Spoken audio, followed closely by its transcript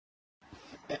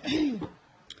Hey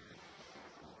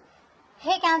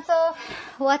Cancer,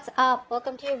 what's up?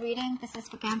 Welcome to your reading. This is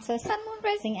for Cancer, Sun, Moon,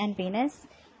 Rising and Venus.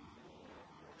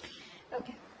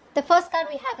 Okay, the first card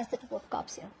we have is the Two of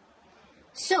Cups here.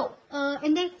 So,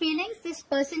 in their feelings, this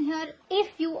person here,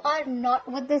 if you are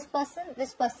not with this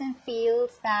person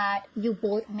feels that you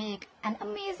both make an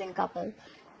amazing couple.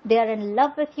 They are in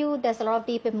love with you. There's a lot of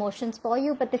deep emotions for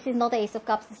you, but this is not the Ace of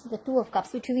Cups. This is the Two of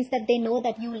Cups, which means that they know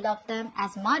that you love them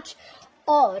as much,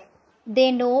 or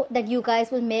they know that you guys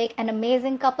will make an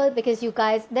amazing couple because you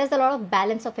guys, there's a lot of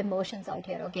balance of emotions out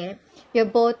here, okay? You're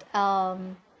both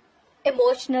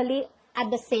emotionally at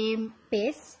the same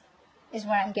pace is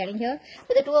what I'm getting here.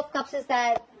 But the Two of Cups is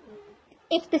that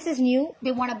if this is new,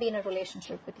 they want to be in a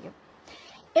relationship with you.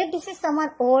 If this is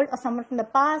someone old or someone from the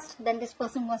past, then this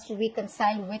person wants to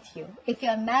reconcile with you. If you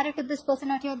are married to this person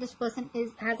out here, this person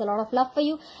has a lot of love for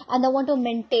you and they want to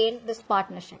maintain this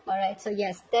partnership. Alright, so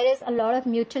yes, there is a lot of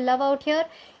mutual love out here.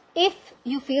 If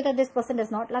you feel that this person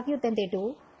does not love you, then they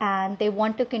do. And they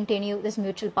want to continue this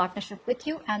mutual partnership with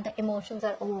you and the emotions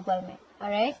are overwhelming.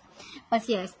 Alright, but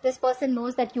yes, this person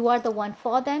knows that you are the one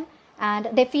for them. And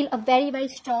they feel a very, very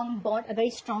strong bond, a very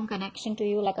strong connection to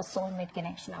you, like a soulmate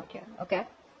connection out here, okay?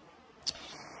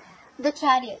 The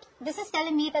Chariot. This is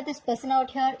telling me that this person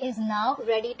out here is now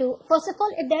ready to, first of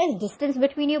all, if there is distance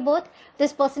between you both,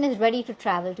 this person is ready to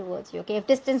travel towards you, okay? If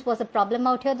distance was a problem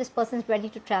out here, this person is ready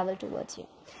to travel towards you.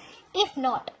 If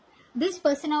not, this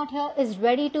person out here is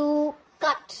ready to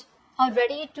cut or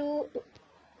ready to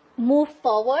move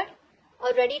forward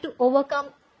or ready to overcome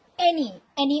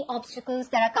any obstacles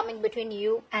that are coming between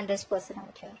you and this person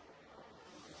out here.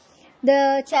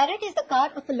 The Chariot is the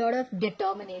card of a lot of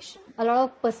determination, a lot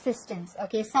of persistence,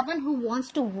 okay? Someone who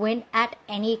wants to win at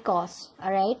any cost,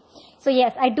 alright? So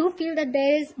yes, I do feel that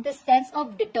there is this sense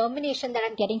of determination that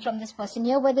I'm getting from this person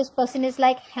here, where this person is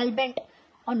like hell-bent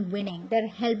on winning. They're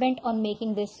hell-bent on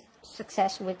making this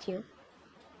success with you.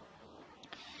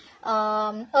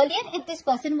 Earlier, if this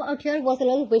person out here was a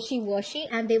little wishy-washy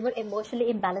and they were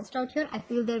emotionally imbalanced out here, I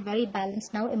feel they're very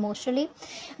balanced now emotionally.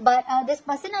 But this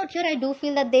person out here, I do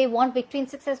feel that they want victory and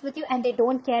success with you and they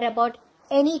don't care about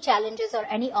any challenges or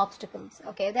any obstacles,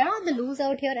 okay? They're on the loose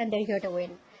out here and they're here to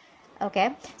win,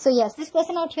 okay? So yes, this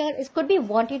person out here could be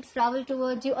wanting to travel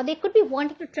towards you, or they could be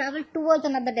wanting to travel towards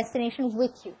another destination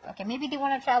with you, okay? Maybe they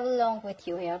want to travel along with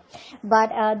you here,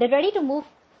 but they're ready to move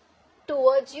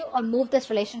towards you or move this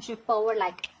relationship forward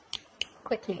like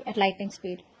quickly at lightning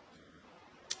speed.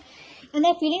 And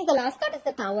their feelings, the last card is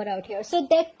the Tower out here. So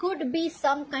there could be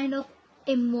some kind of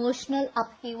emotional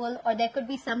upheaval, or there could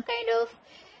be some kind of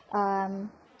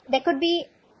there could be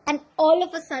an all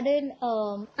of a sudden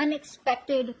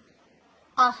unexpected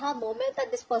aha moment that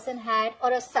this person had,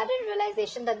 or a sudden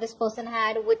realization that this person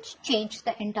had, which changed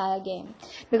the entire game.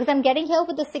 Because I'm getting here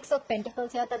with the Six of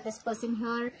Pentacles here, that this person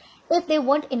here, if they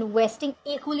weren't investing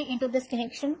equally into this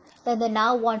connection, then they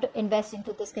now want to invest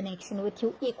into this connection with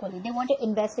you equally. They want to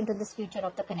invest into this future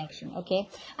of the connection, okay?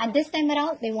 And this time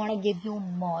around, they want to give you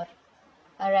more,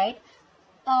 alright?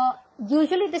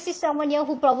 Usually this is someone here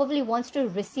who probably wants to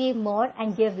receive more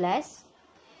and give less.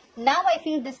 Now I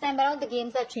feel this time around the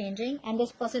games are changing and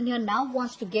this person here now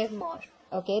wants to give more,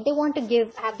 okay? They want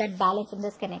to have that balance in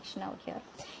this connection out here.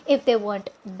 If they weren't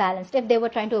balanced, if they were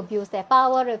trying to abuse their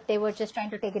power, if they were just trying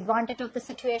to take advantage of the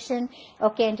situation,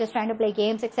 okay, and just trying to play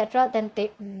games, etc., then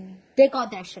they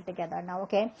got their shit together now,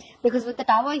 okay? Because with the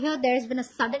Tower here, there has been a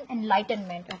sudden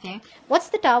enlightenment, okay? What's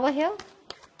the Tower here?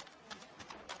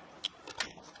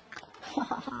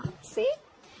 See?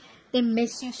 They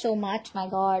miss you so much, my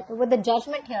God. With the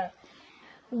Judgment here,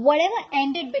 whatever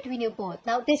ended between you both.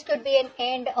 Now, this could be an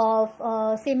end of,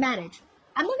 say, marriage.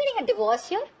 I'm not getting a divorce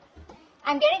here.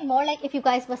 I'm getting more like if you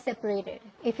guys were separated.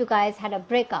 If you guys had a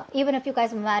breakup. Even if you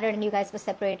guys were married and you guys were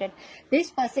separated.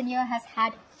 This person here has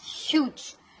had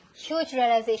huge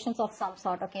realizations of some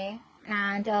sort, okay?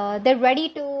 And they're ready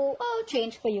to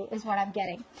change for you is what I'm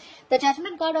getting. The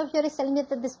Judgment card out here is telling you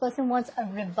that this person wants a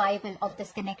revival of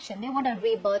this connection. They want a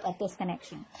rebirth of this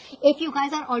connection. If you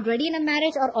guys are already in a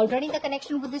marriage or already in the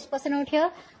connection with this person out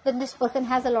here, then this person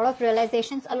has a lot of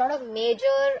realizations, a lot of major,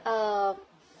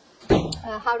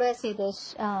 how do I say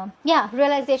this? Yeah,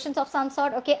 realizations of some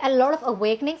sort, okay? A lot of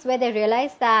awakenings where they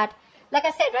realize that, like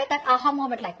I said, right, that aha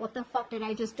moment, like, what the fuck did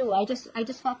I just do? I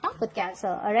just fucked up with Cancer,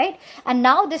 all right? And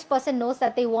now this person knows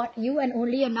that they want you and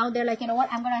only you, and now they're like, you know what,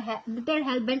 they're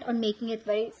hell-bent on making it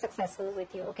very successful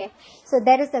with you, okay? So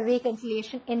there is the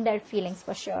reconciliation in their feelings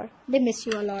for sure. They miss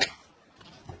you a lot.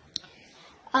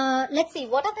 Let's see,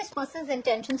 what are this person's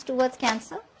intentions towards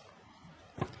Cancer?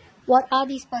 What are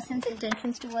these person's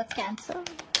intentions towards Cancer?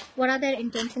 What are their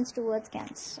intentions towards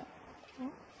Cancer? Okay.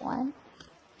 1,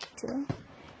 2.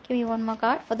 Give me one more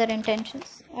card for their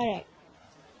intentions. Alright.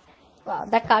 Wow,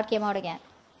 that card came out again.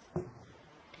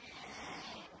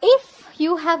 If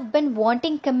you have been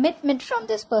wanting commitment from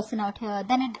this person out here,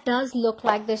 then it does look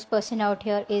like this person out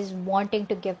here is wanting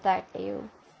to give that to you.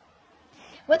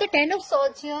 With the 10 of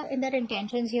Swords here, in their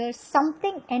intentions here,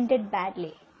 something ended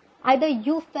badly. Either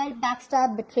you felt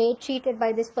backstabbed, betrayed, cheated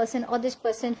by this person, or this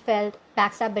person felt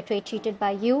backstabbed, betrayed, cheated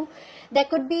by you. There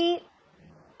could be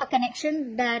a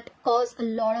connection that caused a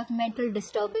lot of mental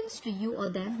disturbance to you or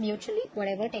them, mutually,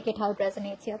 whatever, take it how it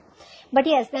resonates here. But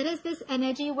yes, there is this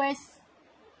energy where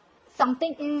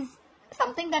something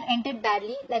that ended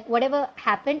badly, like whatever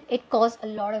happened, it caused a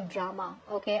lot of drama,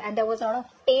 okay, and there was a lot of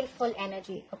painful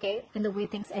energy, okay, in the way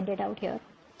things ended out here.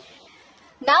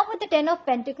 Now with the 10 of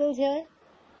Pentacles here,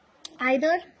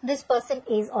 either this person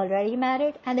is already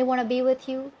married and they want to be with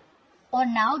you, or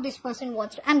now this person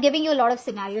wants to, I'm giving you a lot of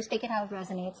scenarios, take it how it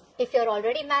resonates. If you're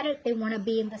already married, they want to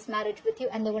be in this marriage with you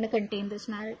and they want to contain this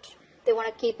marriage. They want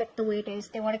to keep it the way it is.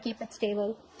 They want to keep it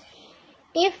stable.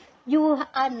 If you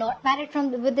are not married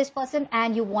with this person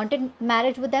and you wanted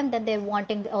marriage with them, then they're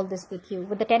wanting all this with you.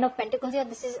 With the 10 of Pentacles here,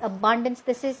 this is abundance.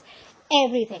 This is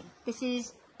everything. This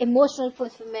is emotional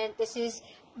fulfillment. This is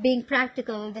being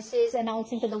practical. This is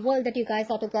announcing to the world that you guys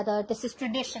are together. This is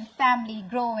tradition, family,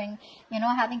 growing,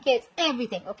 having kids,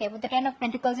 everything. Okay, with the 10 of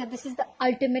Pentacles here, this is the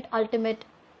ultimate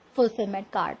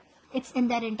fulfillment card. It's in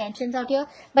their intentions out here,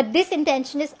 but this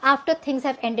intention is after things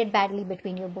have ended badly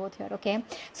between you both here, okay?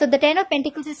 So the 10 of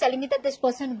Pentacles is telling me that this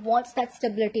person wants that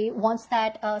stability, wants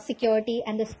that security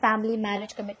and this family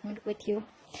marriage commitment with you.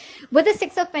 With the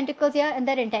 6 of Pentacles here and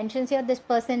their intentions here, this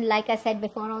person, like I said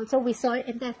before also, we saw it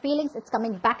in their feelings. It's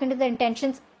coming back into their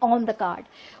intentions on the card,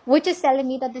 which is telling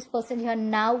me that this person here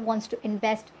now wants to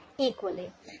invest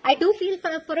equally. I do feel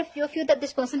for a few of you that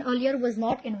this person earlier was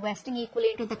not investing equally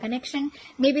into the connection.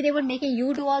 Maybe they were making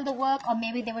you do all the work, or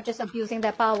maybe they were just abusing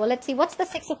their power. Let's see, what's the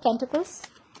 6 of Pentacles?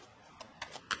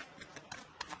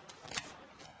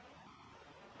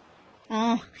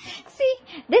 See,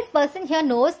 this person here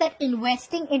knows that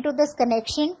investing into this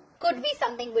connection could be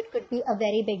something which could be a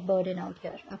very big burden out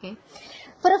here, okay?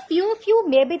 For a few of you,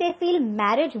 maybe they feel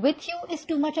marriage with you is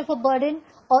too much of a burden,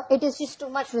 or it is just too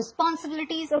much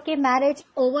responsibilities, okay, marriage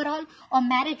overall, or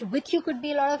marriage with you could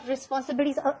be a lot of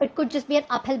responsibilities, or it could just be an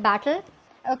uphill battle,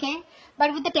 okay?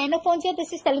 But with the 10 of Wands here,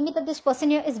 this is telling me that this person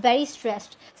here is very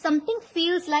stressed. Something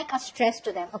feels like a stress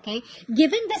to them, okay?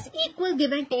 Giving this equal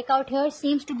give and take out here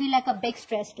seems to be like a big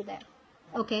stress to them.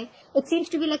 Okay, it seems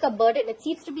to be like a burden. It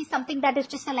seems to be something that is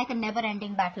just like a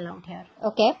never-ending battle out here.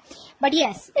 Okay, but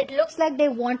yes, it looks like they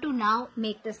want to now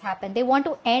make this happen. They want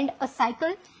to end a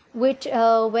cycle which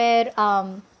So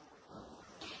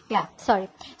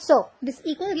this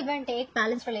equal give and take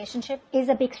balanced relationship is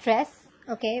a big stress.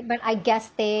 Okay, but I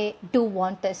guess they do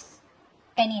want this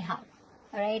anyhow.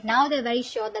 Alright, now they're very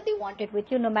sure that they want it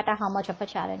with you, no matter how much of a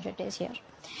challenge it is here.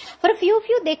 For a few of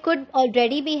you, they could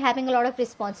already be having a lot of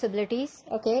responsibilities,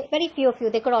 okay? Very few of you,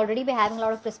 they could already be having a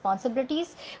lot of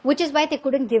responsibilities, which is why they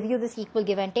couldn't give you this equal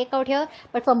give and take out here.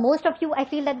 But for most of you, I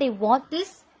feel that they want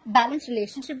this balanced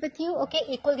relationship with you, okay?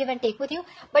 Equal give and take with you.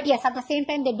 But yes, at the same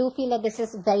time, they do feel that this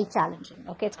is very challenging,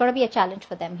 okay? It's going to be a challenge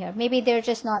for them here. Maybe they're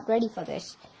just not ready for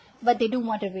this, but they do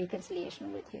want a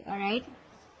reconciliation with you, alright?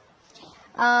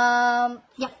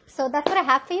 So that's what I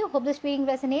have for you. Hope this reading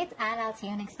resonates, and I'll see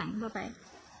you next time. Bye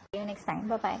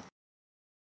bye.